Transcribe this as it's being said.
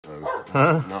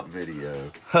Huh? Not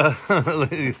video.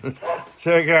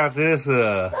 Check out this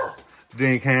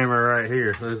dink hammer right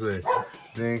here. Let's see.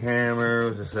 Dink hammer.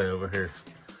 What's it say over here?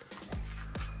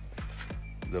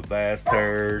 The bass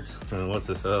turds. And what's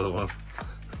this other one?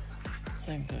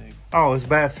 Same thing. Oh, it's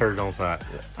bass turds on side.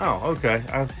 Yeah. Oh, okay.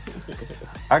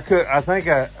 I think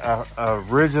I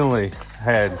originally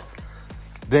had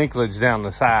dinklage down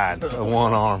the side of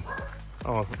one arm.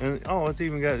 Oh, and it's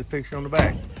even got a picture on the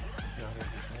back.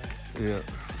 Yeah.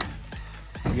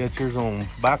 You got yours on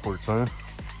backwards, huh?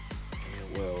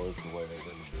 Yeah, well, it's the way they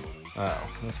did the building.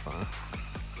 Oh, that's fine.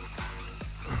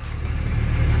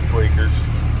 Tweakers.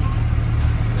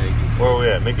 Where we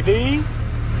at? Mickey D's?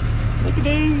 Mickey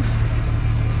D's?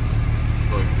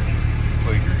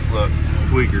 Tweakers. Look,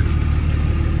 tweakers.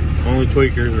 Only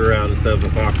tweakers are out at 7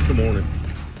 o'clock in the morning.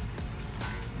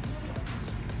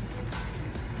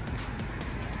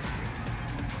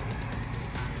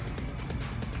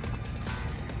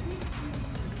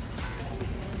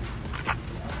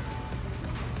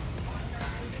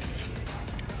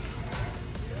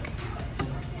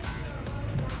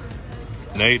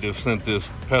 Native sent this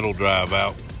pedal drive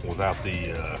out without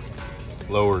the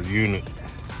lower unit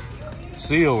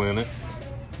seal in it,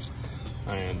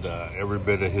 and every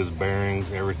bit of his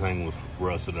bearings, everything was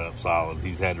rusted up solid.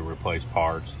 He's had to replace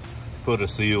parts, put a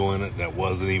seal in it that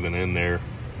wasn't even in there.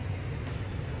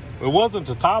 It wasn't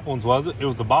the top ones, was it? It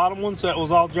was the bottom ones that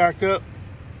was all jacked up.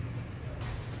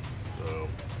 So,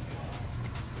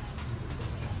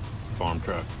 farm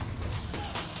truck.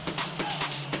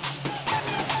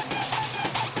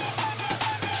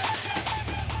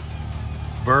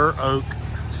 Burr Oak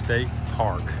State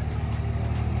Park.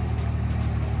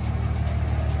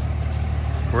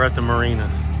 We're at the marina.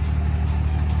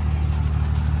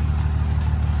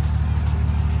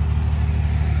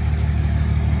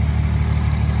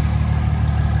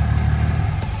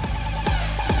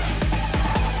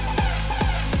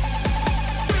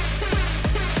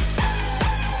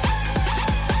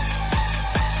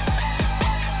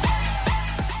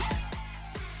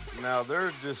 Now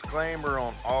there's a disclaimer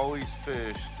on all these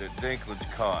fish that dinklage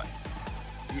caught.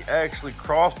 He actually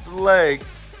crossed the lake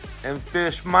and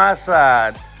fished my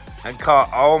side and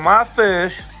caught all my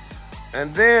fish,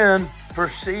 and then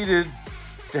proceeded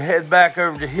to head back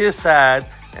over to his side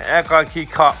and act like he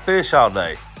caught fish all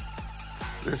day.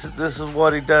 This is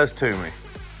what he does to me.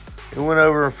 He went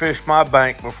over and fished my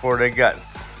bank before they got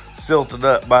silted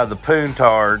up by the Toon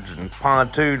Tards and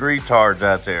pontoon retards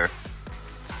out there.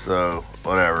 So,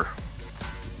 whatever.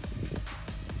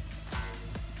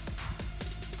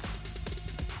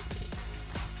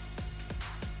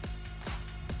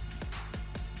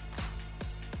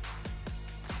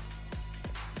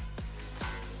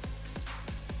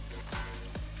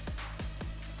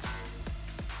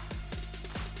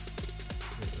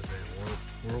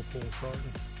 Whirlpool starting.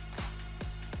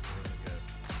 There we go.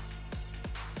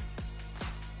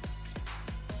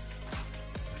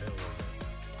 The hell was that?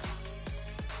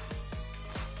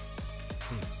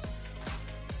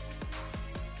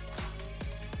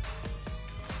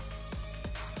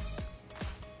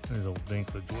 There's old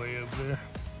dinklage way over there.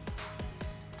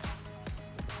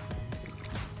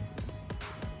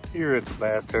 Here at the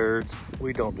Bass Turds,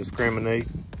 we don't discriminate.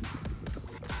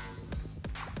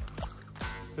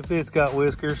 If it's got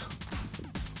whiskers,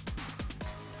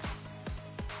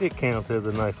 it counts as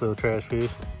a nice little trash fish.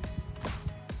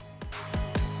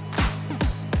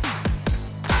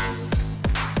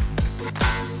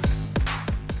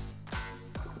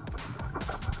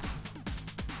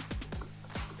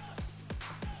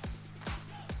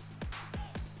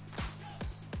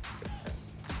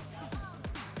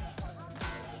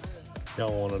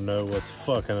 Y'all want to know what's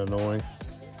fucking annoying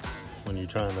when you're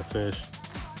trying to fish?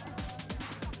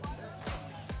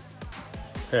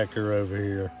 Hector over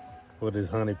here with his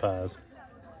honey pies.